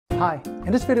Hi,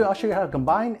 in this video I'll show you how to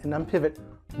combine and unpivot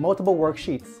multiple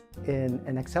worksheets in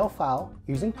an Excel file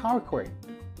using Power Query.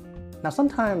 Now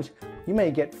sometimes you may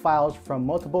get files from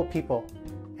multiple people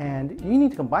and you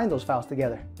need to combine those files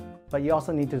together, but you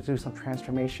also need to do some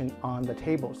transformation on the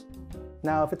tables.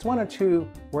 Now if it's one or two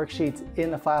worksheets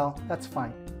in a file, that's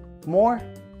fine. More,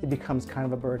 it becomes kind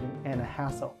of a burden and a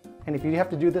hassle. And if you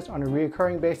have to do this on a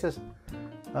recurring basis,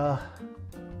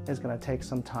 it's going to take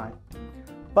some time.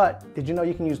 But did you know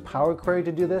you can use Power Query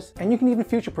to do this? And you can even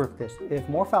future-proof this. If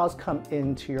more files come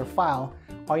into your file,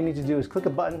 all you need to do is click a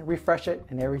button, refresh it,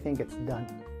 and everything gets done.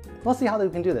 Let's see how we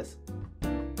can do this.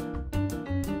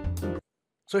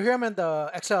 So here I'm in the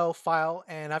Excel file,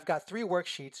 and I've got three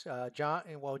worksheets,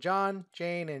 John,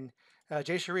 Jane, and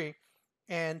Jay-Cherie.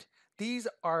 And these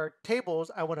are tables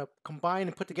I want to combine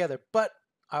and put together, but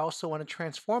I also want to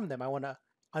transform them. I want to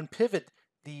unpivot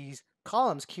these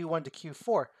columns Q1 to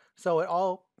Q4. So it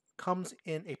all comes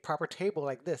in a proper table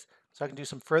like this, so I can do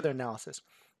some further analysis.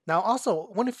 Now also,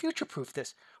 I want to future-proof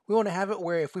this. We want to have it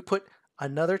where if we put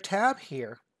another tab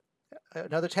here,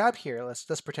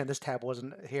 let's pretend this tab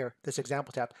wasn't here, this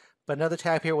example tab, but another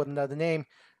tab here with another name,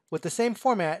 with the same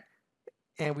format,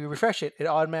 and we refresh it, it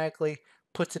automatically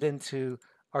puts it into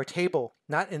our table,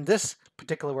 not in this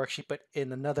particular worksheet, but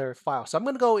in another file. So I'm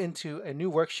going to go into a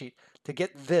new worksheet to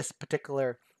get this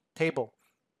particular table.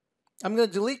 I'm going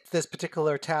to delete this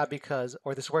particular tab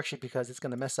or this worksheet because it's going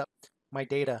to mess up my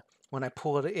data when I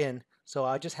pull it in. So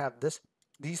I just have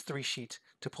these three sheets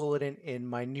to pull it in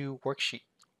my new worksheet.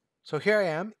 So here I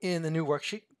am in the new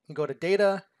worksheet. You go to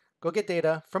Data, go get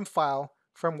Data from File,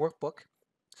 from Workbook.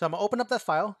 So I'm going to open up that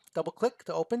file, double click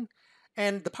to open,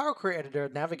 and the Power Query Editor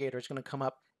Navigator is going to come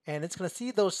up and it's going to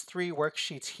see those three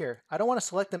worksheets here. I don't want to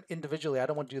select them individually. I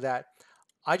don't want to do that.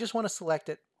 I just want to select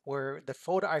it where the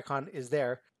folder icon is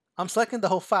there. I'm selecting the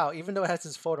whole file, even though it has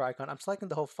this folder icon, I'm selecting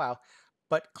the whole file,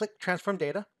 but click Transform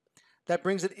Data. That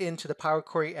brings it into the Power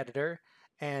Query Editor,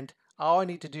 and all I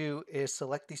need to do is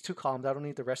select these two columns. I don't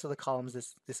need the rest of the columns,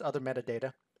 this other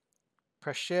metadata.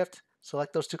 Press Shift,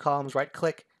 select those two columns, right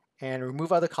click, and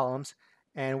remove other columns.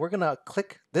 And we're gonna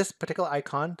click this particular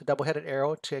icon, the double-headed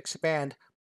arrow, to expand.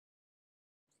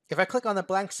 If I click on the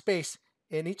blank space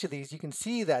in each of these, you can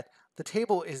see that the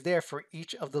table is there for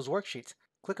each of those worksheets.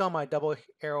 Click on my double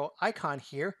arrow icon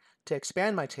here to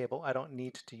expand my table. I don't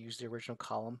need to use the original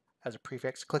column as a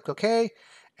prefix. Click OK,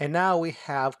 and now we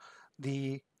have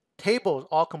the tables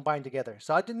all combined together.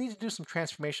 So I did need to do some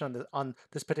transformation on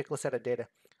this particular set of data.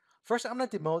 First, I'm going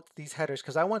to demote these headers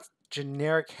because I want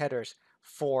generic headers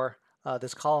for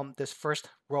this column, this first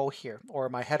row here, or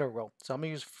my header row. So I'm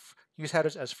going to use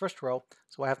headers as first row.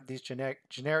 So I have these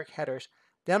generic headers.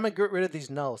 Then I'm going to get rid of these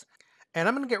nulls. And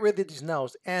I'm going to get rid of these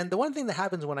nulls. And the one thing that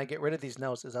happens when I get rid of these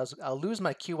nulls is I'll lose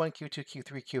my Q1, Q2,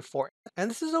 Q3, Q4. And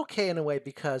this is okay in a way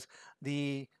because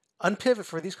the unpivot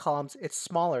for these columns, it's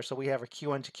smaller. So we have a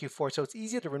Q1 to Q4. So it's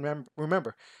easier to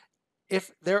remember.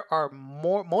 If there are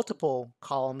multiple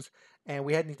columns and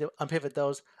we need to unpivot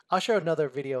those, I'll show another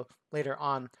video later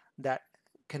on that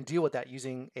can deal with that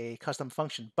using a custom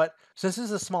function. But since this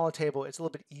is a smaller table, it's a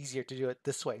little bit easier to do it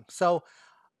this way. So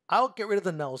I'll get rid of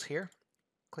the nulls here.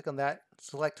 Click on that,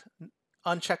 select,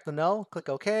 uncheck the null, click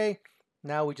OK.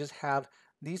 Now we just have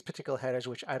these particular headers,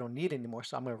 which I don't need anymore,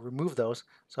 so I'm going to remove those.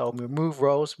 So I'll remove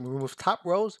rows, remove top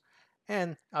rows,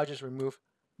 and I'll just remove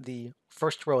the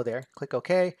first row there. Click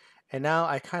OK, and now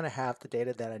I kind of have the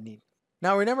data that I need.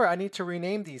 Now remember, I need to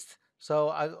rename these. So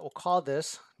I will call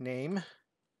this name,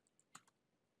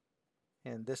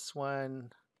 and this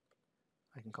one,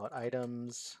 I can call it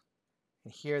items.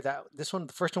 And here, the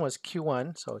first one was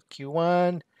Q1, so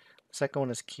Q1. The second one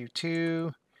is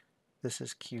Q2. This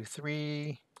is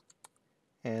Q3.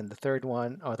 And the third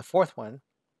one, or the fourth one,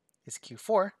 is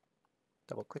Q4.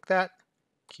 Double click that.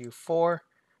 Q4.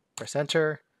 Press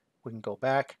Enter. We can go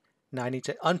back. Now I need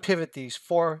to unpivot these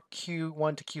four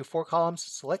Q1 to Q4 columns.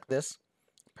 Select this.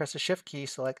 Press the Shift key.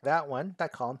 Select that one,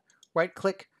 that column. Right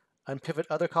click. Unpivot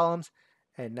other columns.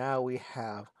 And now we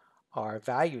have our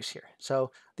values here.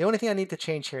 So the only thing I need to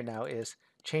change here now is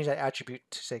change that attribute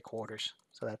to say quarters.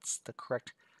 So that's the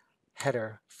correct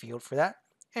header field for that.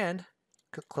 And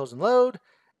click Close and Load,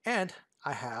 and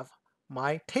I have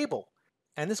my table.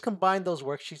 And this combined those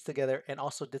worksheets together and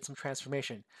also did some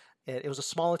transformation. It was a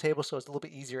smaller table, so it's a little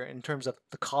bit easier in terms of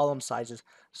the column sizes,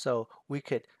 so we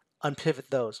could unpivot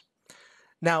those.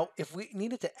 Now, if we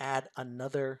needed to add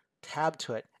another tab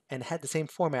to it and had the same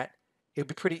format, it would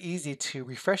be pretty easy to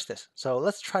refresh this. So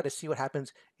let's try to see what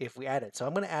happens if we add it. So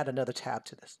I'm going to add another tab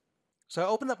to this. So I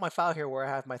opened up my file here where I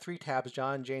have my three tabs,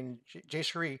 John, Jane,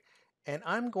 Jay-Cherie, and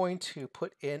I'm going to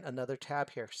put in another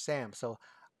tab here, Sam. So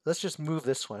let's just move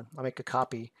this one. I'll make a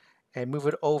copy and move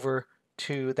it over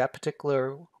to that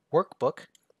particular workbook.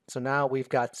 So now we've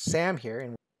got Sam here,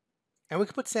 and we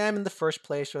could put Sam in the first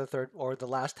place or the third or the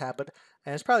last tab,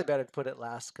 and it's probably better to put it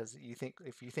last because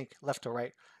if you think left to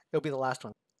right, it'll be the last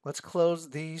one. Let's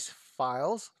close these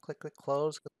files. Click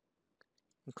close,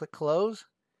 and click close.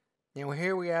 And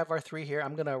here we have our 3 here.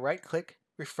 I'm gonna right click,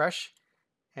 refresh,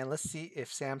 and let's see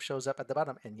if Sam shows up at the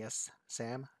bottom. And yes,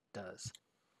 Sam does.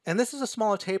 And this is a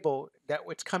smaller table that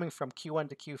it's coming from Q1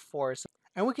 to Q4.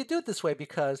 And we could do it this way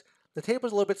because the table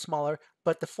is a little bit smaller,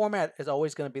 but the format is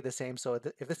always going to be the same. So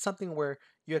if it's something where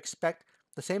you expect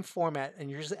the same format and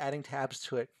you're just adding tabs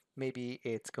to it, maybe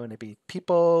it's going to be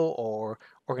people or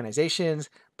organizations,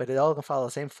 but it all can follow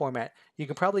the same format. You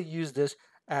can probably use this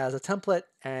as a template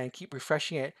and keep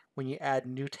refreshing it when you add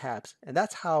new tabs. And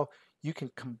that's how you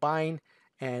can combine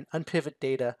and unpivot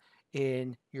data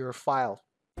in your file.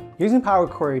 Using Power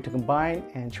Query to combine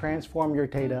and transform your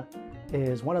data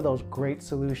is one of those great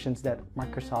solutions that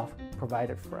Microsoft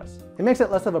provided for us. It makes it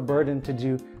less of a burden to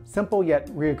do simple yet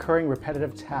recurring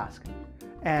repetitive tasks.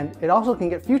 And it also can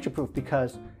get future-proof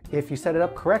because if you set it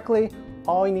up correctly,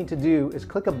 all you need to do is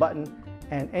click a button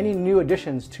and any new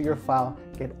additions to your file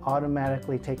get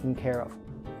automatically taken care of.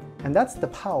 And that's the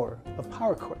power of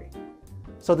Power Query.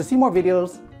 So to see more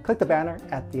videos, click the banner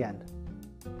at the end.